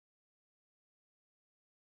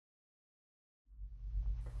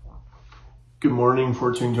Good morning,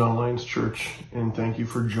 Fort St. John Alliance Church, and thank you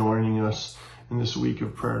for joining us in this week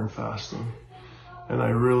of prayer and fasting. And I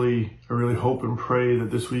really hope and pray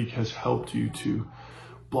that this week has helped you to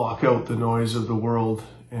block out the noise of the world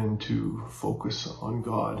and to focus on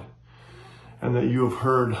God, and that you have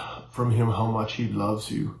heard from Him how much He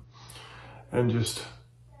loves you and just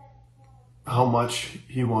how much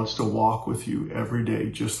He wants to walk with you every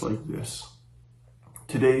day, just like this.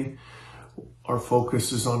 Today, our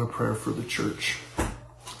focus is on a prayer for the church.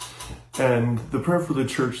 And the prayer for the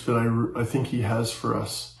church that I think He has for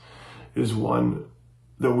us is one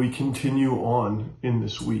that we continue on in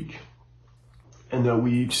this week, and that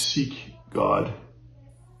we each seek God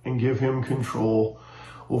and give Him control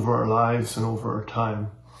over our lives and over our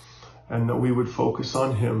time, and that we would focus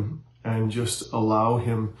on Him and just allow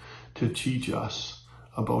Him to teach us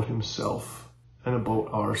about Himself and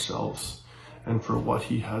about ourselves and for what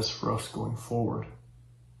He has for us going forward.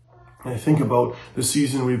 And I think about the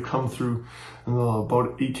season we've come through,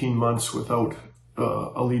 about 18 months without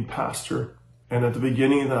a lead pastor. And at the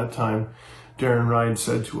beginning of that time, Darren Ryan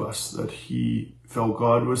said to us that he felt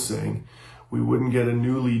God was saying we wouldn't get a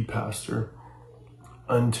new lead pastor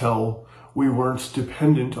until we weren't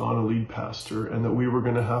dependent on a lead pastor, and that we were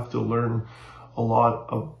going to have to learn a lot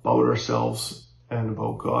about ourselves and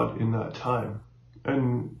about God in that time.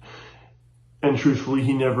 And truthfully,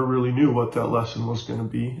 he never really knew what that lesson was going to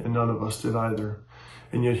be, and none of us did either.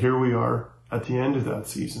 And yet here we are at the end of that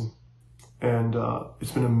season. And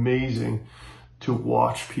it's been amazing to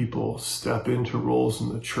watch people step into roles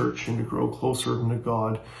in the church and to grow closer to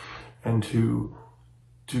God, and to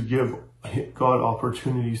give God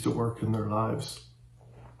opportunities to work in their lives.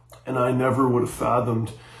 And I never would have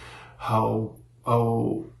fathomed how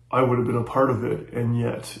I would have been a part of it. And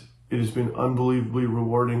yet it has been unbelievably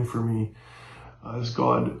rewarding for me, as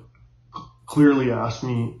God clearly asked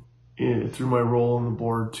me through my role on the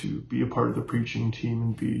board to be a part of the preaching team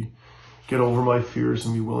and get over my fears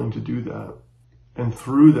and be willing to do that. And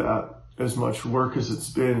through that, as much work as it's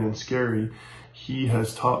been and scary, He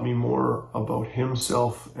has taught me more about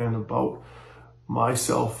Himself and about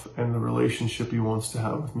myself and the relationship He wants to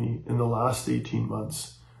have with me in the last 18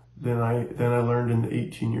 months than I learned in the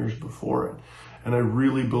 18 years before it. And I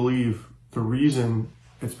really believe the reason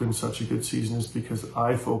it's been such a good season is because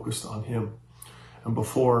I focused on Him. And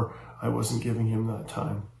before, I wasn't giving Him that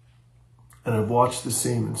time. And I've watched the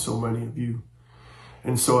same in so many of you.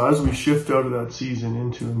 And so as we shift out of that season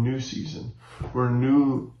into a new season, where a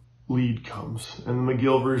new lead comes, and the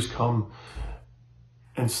McGilvers come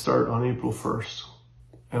and start on April 1st.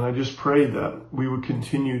 And I just pray that we would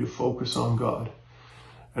continue to focus on God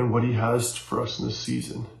and what He has for us in this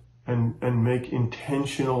season, and make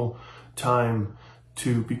intentional time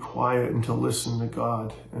to be quiet and to listen to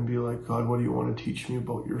God and be like, God, what do you want to teach me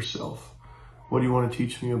about yourself? What do you want to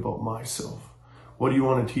teach me about myself? What do you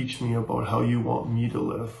want to teach me about how you want me to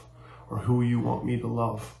live, or who you want me to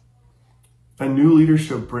love? And new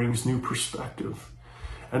leadership brings new perspective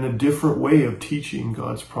and a different way of teaching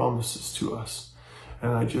God's promises to us.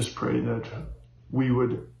 And I just pray that we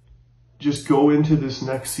would just go into this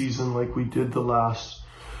next season like we did the last,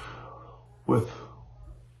 with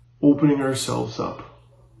opening ourselves up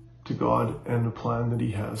to God and the plan that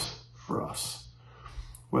He has for us.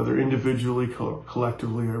 Whether individually,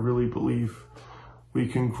 collectively, I really believe we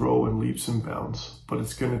can grow in leaps and bounds. But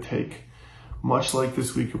it's going to take, much like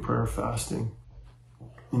this week of prayer and fasting,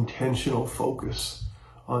 intentional focus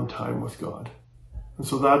on time with God. And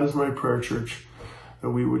so that is my prayer, church,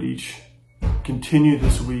 that we would each continue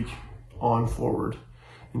this week on forward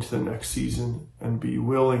into the next season and be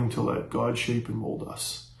willing to let God shape and mold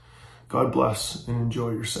us. God bless, and enjoy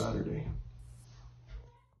your Saturday.